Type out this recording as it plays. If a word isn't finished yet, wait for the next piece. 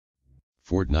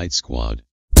Fortnite squad.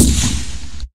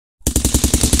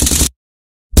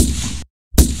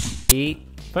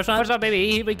 First one,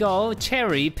 baby, here we go.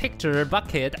 Cherry, picture,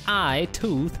 bucket, eye,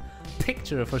 tooth,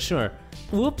 picture for sure.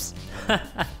 Whoops.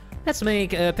 Let's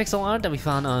make a pixel art that we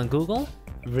found on Google.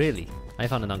 Really? I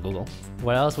found it on Google.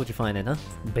 Where else would you find it, huh?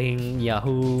 Bing,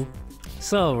 Yahoo.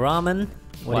 So, ramen.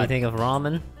 What do you think of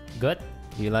ramen? Good?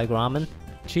 Do you like ramen?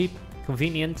 Cheap,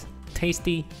 convenient,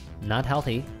 tasty, not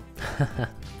healthy.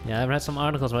 Yeah, I've read some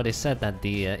articles where they said that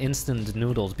the instant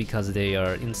noodles, because they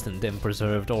are instant and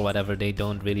preserved or whatever, they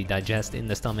don't really digest in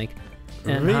the stomach.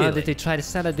 And really? How did they try to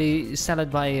sell it? They sell it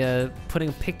by putting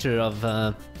a picture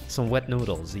of some wet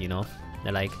noodles, you know?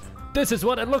 They're like, this is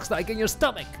what it looks like in your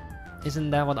stomach!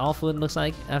 Isn't that what all food looks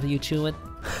like after you chew it?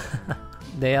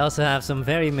 They also have some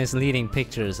very misleading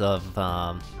pictures of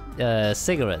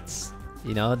cigarettes.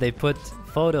 You know, they put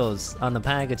photos on the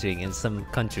packaging in some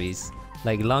countries,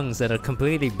 like lungs that are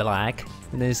completely black,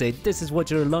 and they say, this is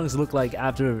what your lungs look like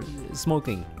after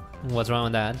smoking. What's wrong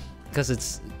with that? Because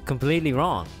it's completely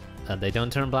wrong. They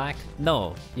don't turn black?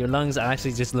 No, your lungs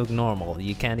actually just look normal.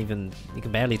 You can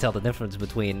barely tell the difference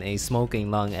between a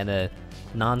smoking lung and a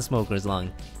non-smoker's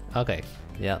lung. Okay,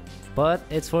 yeah. But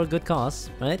it's for a good cause,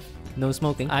 right? No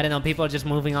smoking. I don't know, people are just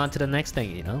moving on to the next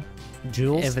thing, you know?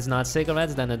 Jules? If it's not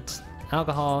cigarettes, then it's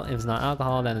alcohol. If it's not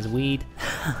alcohol, then it's weed.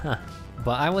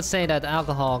 But I would say that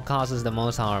alcohol causes the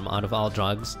most harm out of all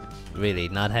drugs. Really,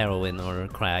 not heroin or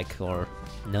crack or...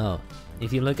 No.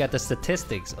 If you look at the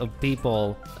statistics of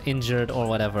people injured or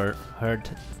whatever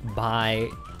hurt by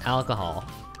alcohol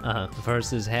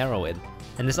versus heroin,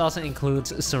 and this also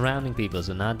includes surrounding people,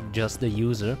 so not just the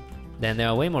user, then there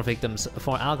are way more victims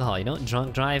for alcohol, you know?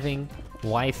 Drunk driving,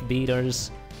 wife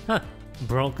beaters,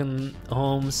 broken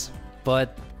homes.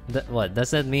 But what,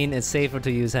 does that mean it's safer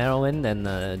to use heroin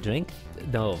than drink?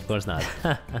 No, of course not.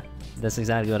 That's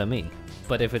exactly what I mean.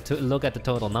 But if we look at the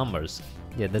total numbers,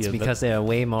 yeah, that's because there are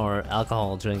way more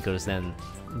alcohol drinkers than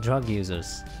drug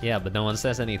users. Yeah, but no one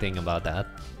says anything about that.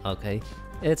 Okay.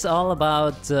 It's all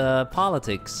about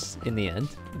politics in the end,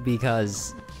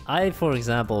 because I, for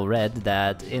example, read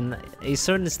that in a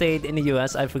certain state in the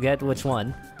US, I forget which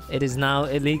one, it is now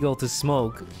illegal to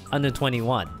smoke under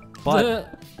 21.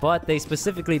 But they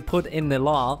specifically put in the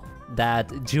law that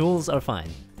Juuls are fine.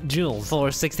 Juuls for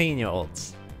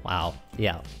 16-year-olds. Wow.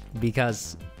 Yeah,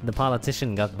 because the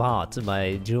politician got bought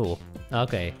by Juul.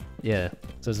 Okay, yeah,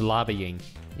 so it's lobbying.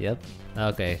 Yep.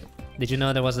 Okay. Did you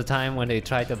know there was a time when they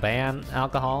tried to ban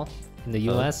alcohol in the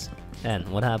US? And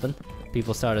what happened?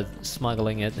 People started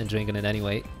smuggling it and drinking it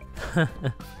anyway.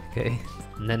 Okay.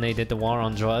 And then they did the war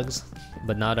on drugs,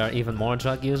 but now there are even more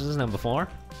drug users than before?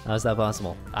 How's that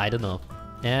possible? I don't know.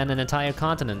 And an entire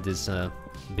continent is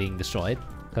being destroyed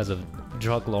because of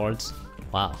drug lords.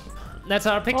 Wow. That's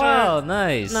our picture. Oh,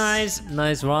 nice. Nice.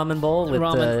 Nice ramen bowl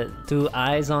with two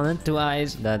eyes on it. Two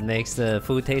eyes. That makes the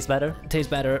food taste better. Taste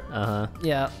better.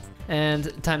 Yeah.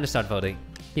 And time to start voting.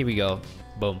 Here we go.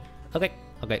 Boom. Okay.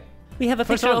 Okay. We have a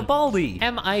picture of Baldy.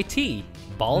 MIT.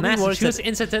 Baldy Massachusetts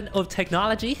Institute of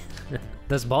Technology.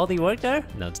 Does Baldy work there?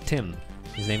 No, it's Tim.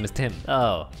 His name is Tim.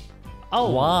 Oh.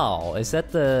 Oh. Wow. Is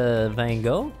that the Van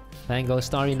Gogh? Van Gogh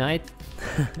Starry Night?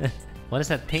 What is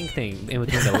that pink thing in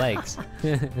between the legs?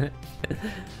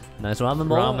 Nice ramen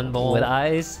bowl. Ramen bowl with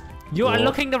eyes. You are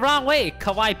looking the wrong way,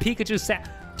 Kawaii Pikachu.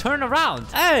 Turn around.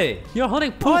 Hey, you're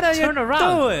holding poop. What are you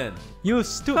doing? You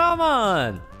stupid. Come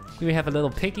on. We have a little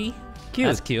piggy. Cute.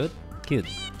 That's cute. Cute.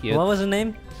 Cute. What was his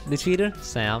name? The cheater?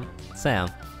 Sam.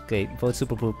 Sam. Okay, vote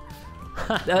Super Poop.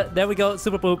 There we go.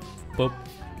 Super Poop. Poop.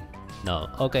 No.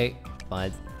 Okay.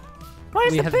 Fine.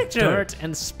 Where's the picture? Dirt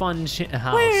and sponge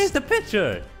house. Where is the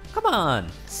picture? Come on!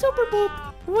 Super Poop!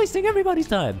 I'm wasting everybody's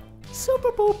time.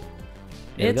 Super Poop!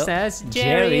 It says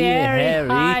JerryVsHarry.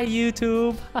 Hi,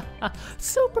 YouTube!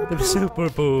 Super Poop! Super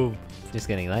Poop! Just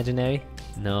kidding, legendary?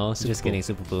 No, just kidding,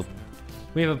 Super Poop.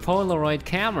 We have a Polaroid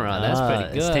camera, that's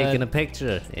pretty good. It's taking a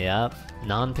picture. Yep.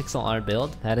 Non-pixel art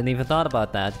build. Hadn't even thought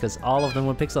about that, because all of them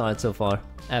were pixel art so far.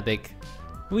 Epic.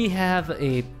 We have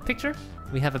a picture.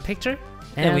 We have a picture.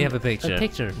 And we have a picture. A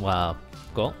picture. Wow.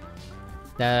 Cool.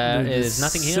 There is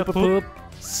nothing here. Super Poop.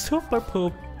 Super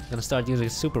Poop. I'm gonna start using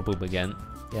Super Poop again.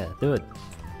 Yeah, do it.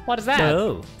 What is that?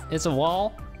 Oh, it's a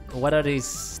wall. What are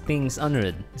these things under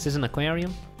it? Is this an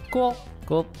aquarium? Cool.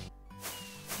 Cool.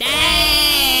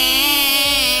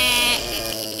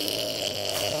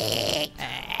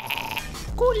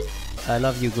 Cool. I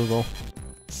love you, Google.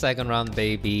 Second round,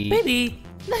 baby. Baby.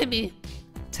 Baby.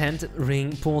 Tent,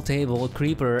 ring, pool table,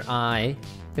 creeper, eye.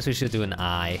 Guess we should do an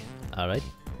eye. Alright.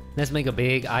 Let's make a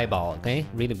big eyeball, okay?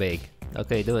 Really big.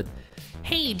 Okay, do it.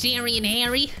 Hey, Jerry and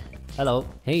Harry. Hello.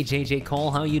 Hey, JJ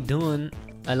Cole, how you doing?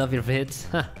 I love your vids.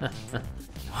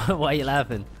 Why are you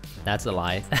laughing? That's a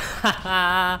lie.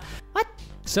 What?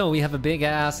 So we have a big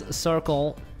ass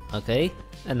circle. Okay.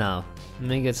 And now,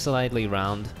 make it slightly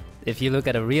round. If you look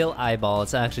at a real eyeball,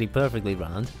 it's actually perfectly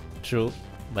round. True.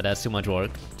 But that's too much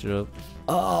work. True.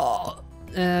 Oh.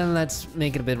 And let's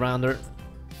make it a bit rounder.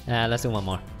 Let's do one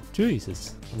more.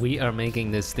 Jesus. We are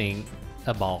making this thing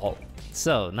a ball.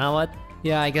 So, now what?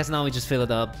 Yeah, I guess now we just fill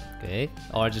it up. Okay.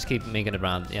 Or just keep making it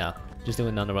round. Yeah. Just do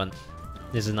another one.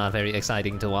 This is not very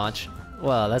exciting to watch.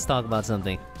 Well, let's talk about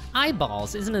something.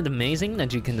 Eyeballs. Isn't it amazing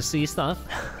that you can see stuff?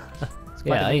 It's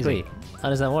quite amazing. I agree. How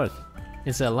does that work?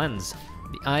 It's a lens.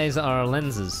 The eyes are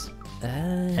lenses.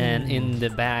 And in the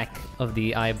back of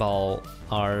the eyeball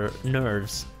are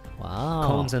nerves. Wow.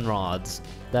 Cones and rods.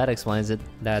 That explains it.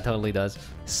 That totally does.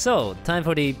 So, time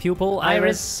for the pupil,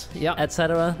 iris, yep,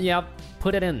 etc. Yep,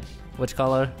 put it in. Which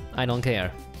color? I don't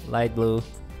care. Light blue.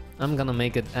 I'm gonna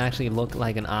make it actually look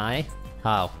like an eye.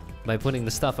 How? By putting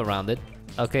the stuff around it.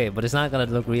 Okay, but it's not gonna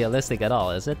look realistic at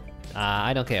all, is it?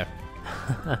 I don't care.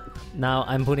 Now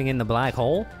I'm putting in the black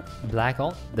hole. Black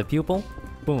hole? The pupil.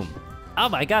 Boom. Oh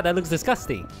my god, that looks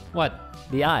disgusting. What?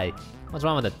 The eye. What's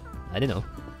wrong with it? I don't know.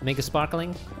 Make it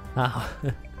sparkling? Oh.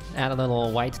 Add a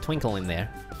little white twinkle in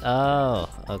there. Oh,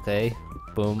 okay.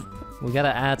 Boom. We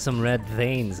gotta add some red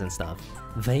veins and stuff.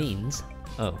 Veins?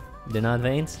 Oh, they're not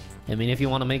veins? I mean, if you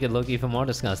want to make it look even more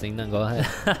disgusting, then go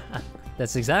ahead.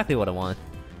 That's exactly what I want.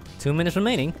 2 minutes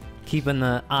remaining. Keep an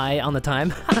eye on the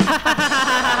time.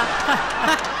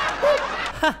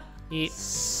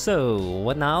 So,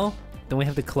 what now? Don't we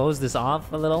have to close this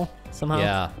off a little somehow?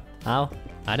 Yeah. How?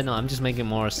 I don't know, I'm just making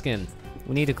more skin.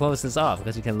 We need to close this off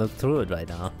because you can look through it right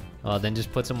now. Oh, then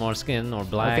just put some more skin or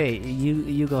black. Okay,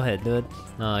 you go ahead, do it.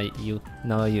 No, you.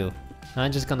 No, you.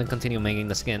 I'm just gonna continue making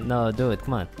the skin. No, do it,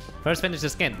 come on. First finish the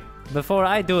skin. Before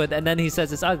I do it and then he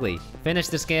says it's ugly. Finish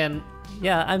the skin.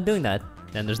 Yeah, I'm doing that.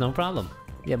 Then there's no problem.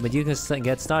 Yeah, but you can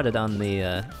get started on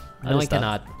the no, I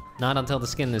cannot. Not until the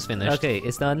skin is finished. Okay,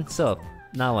 it's done. So,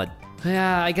 now what?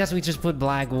 Yeah, I guess we just put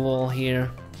black wool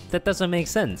here. That doesn't make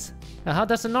sense. How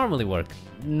does it normally work?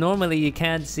 Normally you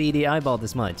can't see the eyeball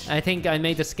this much. I think I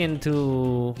made the skin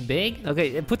too big.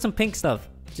 Okay, put some pink stuff.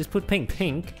 Just put pink.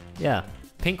 Pink? Yeah.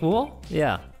 Pink wool?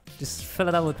 Yeah. Just fill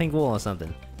it out with pink wool or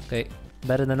something. Okay,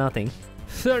 better than nothing.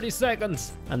 30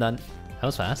 seconds! I'm done. That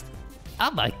was fast.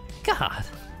 Oh my god!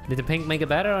 Did the pink make it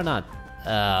better or not?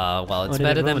 Well, it's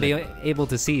better than being able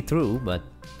to see through, but...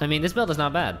 I mean, this build is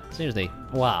not bad. Seriously.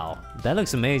 Wow. That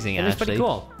looks amazing, actually. It looks pretty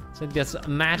cool. It's like this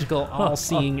magical,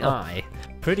 all-seeing eye.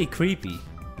 Pretty creepy.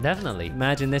 Definitely.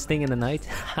 Imagine this thing in the night.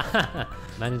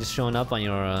 Imagine just showing up on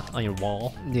your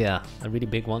wall. Yeah. A really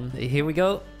big one. Here we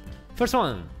go. First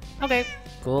one. Okay.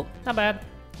 Cool. Not bad.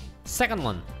 Second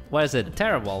one. What is it?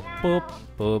 Terrible. Boop.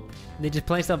 Boop. They just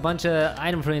placed a bunch of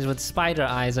item frames with spider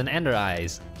eyes and ender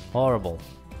eyes. Horrible.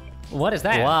 What is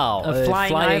that? Wow. A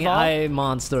flying eye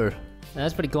monster.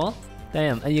 That's pretty cool.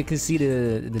 Damn. And you can see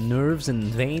the nerves and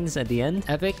veins at the end.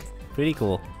 Epic. Pretty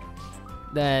cool.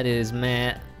 That is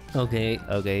meh. Okay.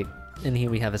 Okay. And here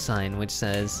we have a sign which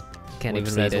says... Can't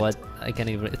even read it. What? I can't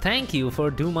even... Thank you for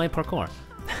doing my parkour.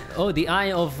 Oh, the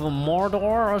Eye of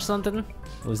Mordor or something?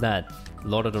 Who's that?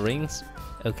 Lord of the Rings?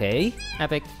 Okay.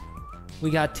 Epic. We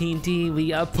got TNT, we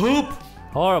got poop!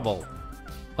 Horrible.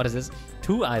 What is this?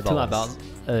 2 eyeballs. 2 eyeballs.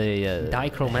 A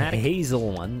dichromatic. A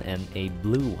hazel one and a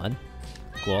blue one.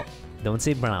 Cool. Don't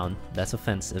say brown. That's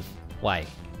offensive. Why?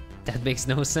 That makes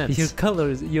no sense. Your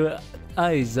colors, your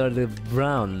eyes are the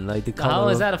brown, like the color of poop. How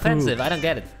is that offensive? I don't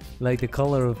get it. Like the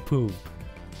color of poop.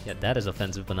 Yeah, that is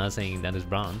offensive, but not saying that is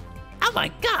brown. Oh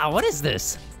my god, what is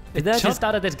this? It jumped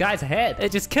out of this guy's head.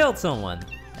 It just killed someone.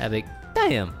 Epic.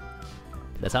 Damn.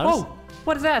 That's ours? Oh,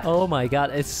 what is that? Oh my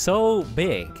god, it's so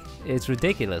big. It's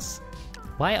ridiculous.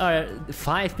 Why are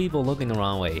 5 people looking the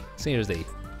wrong way? Seriously.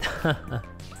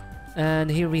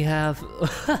 And here we have...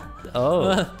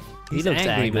 oh, he looks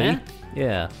angry, man.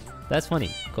 Yeah, that's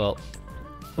funny. Cool.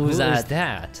 Who is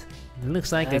that? It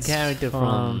looks like a character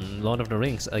from Lord of the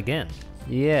Rings again.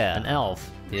 Yeah. An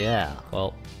elf. Yeah.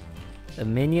 Well, a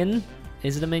minion?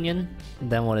 Is it a minion?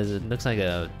 Then what is it? Looks like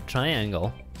a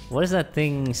triangle. What is that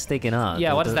thing sticking out?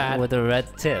 Yeah, what is that? With a red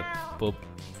tip. Boop.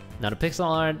 Not a pixel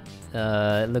art.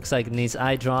 It looks like it needs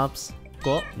eye drops.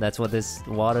 Cool. That's what this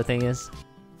water thing is.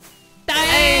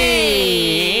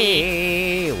 Hey!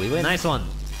 We win. Nice one.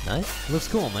 Nice. Looks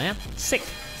cool, man. Sick.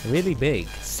 Really big.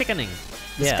 Sickening.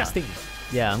 Yeah. Disgusting.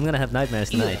 Yeah, I'm gonna have nightmares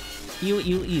tonight.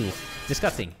 Ew.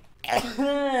 Disgusting.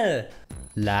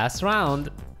 Last round.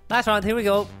 Last round, here we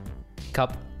go.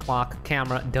 Cup, clock,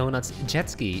 camera, donuts, jet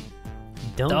ski.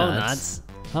 Donuts?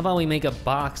 How about we make a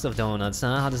box of donuts,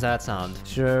 huh? How does that sound?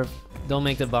 Sure. Don't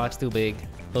make the box too big.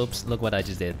 Oops, look what I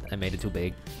just did. I made it too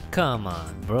big. Come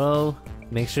on, bro.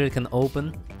 Make sure it can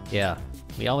open. Yeah.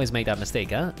 We always make that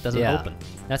mistake, huh? Doesn't open.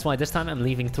 That's why this time I'm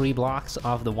leaving 3 blocks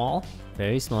off the wall.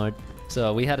 Very smart.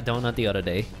 So we had a donut the other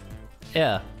day.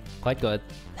 Yeah, quite good.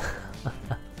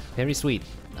 Very sweet.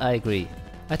 I agree.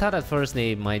 I thought at first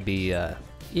they might be,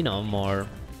 you know, more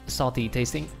salty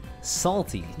tasting.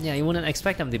 Salty? Yeah, you wouldn't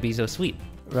expect them to be so sweet.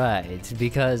 Right,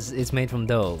 because it's made from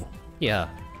dough. Yeah.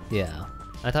 Yeah.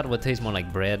 I thought it would taste more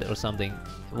like bread or something.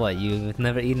 What, you've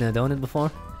never eaten a donut before?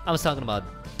 I was talking about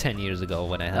 10 years ago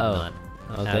when I had not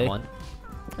had one.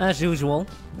 As usual,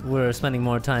 we're spending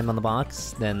more time on the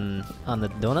box than on the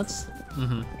donuts.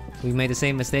 We made the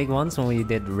same mistake once when we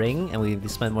did ring, and we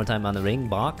spent more time on the ring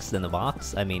box than the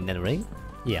box. I mean, than the ring.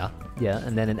 Yeah. Yeah,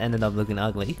 and then it ended up looking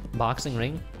ugly. Boxing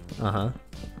ring.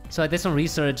 So I did some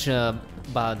research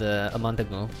about a month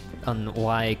ago on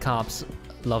why cops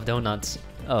love donuts.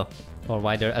 Oh, or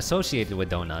why they're associated with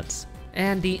donuts.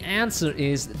 And the answer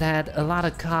is that a lot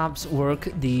of cops work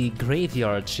the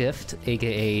graveyard shift,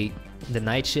 aka the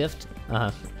night shift.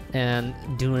 And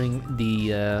during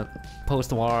the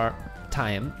post-war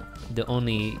time, the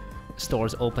only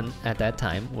stores open at that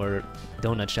time were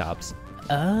donut shops.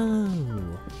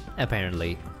 Oh,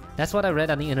 apparently. That's what I read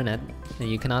on the internet, and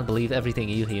you cannot believe everything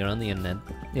you hear on the internet.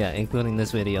 Yeah, including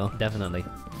this video. Definitely.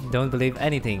 Don't believe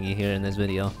anything you hear in this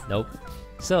video. Nope.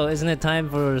 So, isn't it time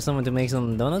for someone to make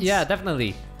some donuts? Yeah,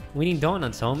 definitely. We need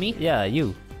donuts, homie. Yeah,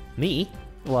 you. Me?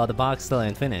 Well, the box still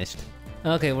ain't finished.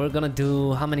 Okay, we're gonna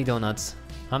do how many donuts?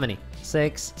 How many?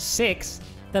 6. 6?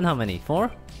 Then how many?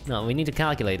 4? No, we need to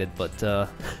calculate it, but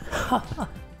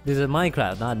this is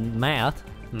Minecraft, not math.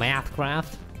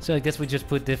 Mathcraft? So I guess we just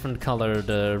put different colored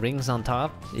rings on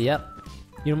top. Yep.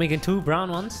 You're making 2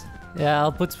 brown ones? Yeah,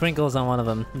 I'll put sprinkles on one of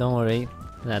them. Don't worry.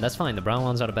 Yeah, that's fine. The brown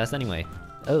ones are the best anyway.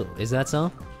 Oh, is that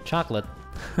so? Chocolate.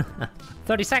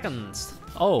 30 seconds.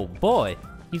 Oh boy.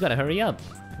 You gotta hurry up.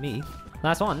 Me?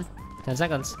 Last one. 10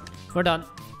 seconds. We're done.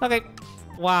 Okay.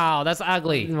 Wow, that's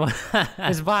ugly.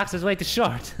 This box is way too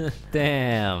short.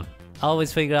 Damn.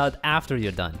 Always figure out after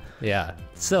you're done. Yeah.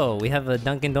 So, we have a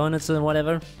Dunkin' Donuts or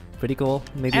whatever. Pretty cool.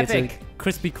 Maybe Epic. It's a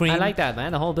Krispy Kreme. I like that,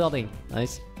 man. The whole building.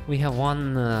 Nice. We have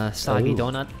one soggy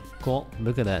donut. Cool.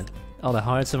 Look at that. All the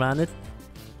hearts around it.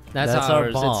 That's our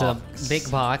ours. box. It's a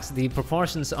big box. The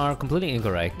proportions are completely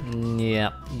incorrect.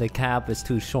 Yeah. The cap is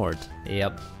too short.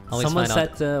 Yep. Always Someone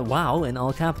find said wow in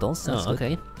all capitals. That's Oh,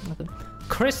 okay.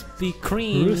 Krispy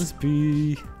Kreme.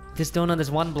 Crispy. This donut is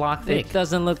 1 block thick. It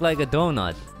doesn't look like a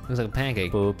donut. Looks like a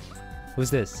pancake. Boop. Who's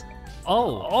this?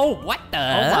 Oh, what the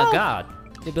hell? My god.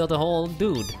 They built a whole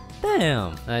dude.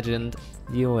 Damn. Legend.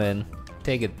 You win.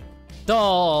 Take it.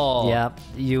 Oh. Yeah,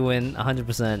 you win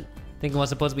 100%. Think it was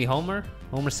supposed to be Homer?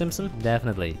 Homer Simpson?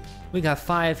 Definitely. We got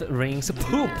 5 rings.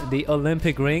 Poop. The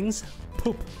Olympic rings?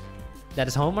 Poop. That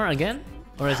is Homer again?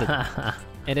 Or is it?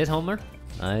 It is Homer?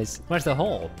 Nice. Where's the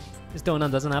hole? This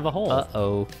donut doesn't have a hole.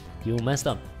 Uh-oh. You messed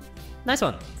up. Nice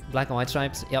one. Black and white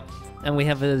stripes. Yep. And we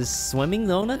have a swimming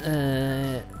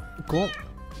donut? Cool.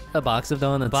 A box of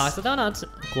donuts. Box of donuts.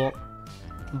 Cool.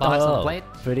 Box on the plate.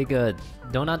 Pretty good.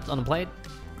 Donut on the plate.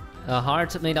 A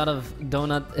heart made out of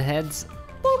donut heads.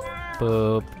 Boop.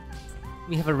 Boop.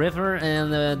 We have a river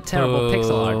and a terrible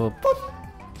pixel art. Boop.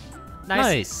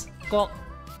 Nice. Cool.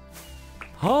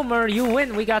 Homer, you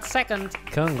win. We got second.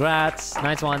 Congrats.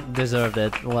 Nice one. Deserved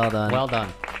it. Well done. Well done.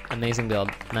 Amazing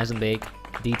build. Nice and big.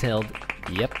 Detailed.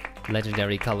 Yep.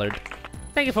 Legendary colored.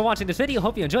 Thank you for watching this video.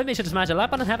 Hope you enjoyed. Make sure to smash the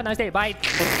like button. Have a nice day. Bye.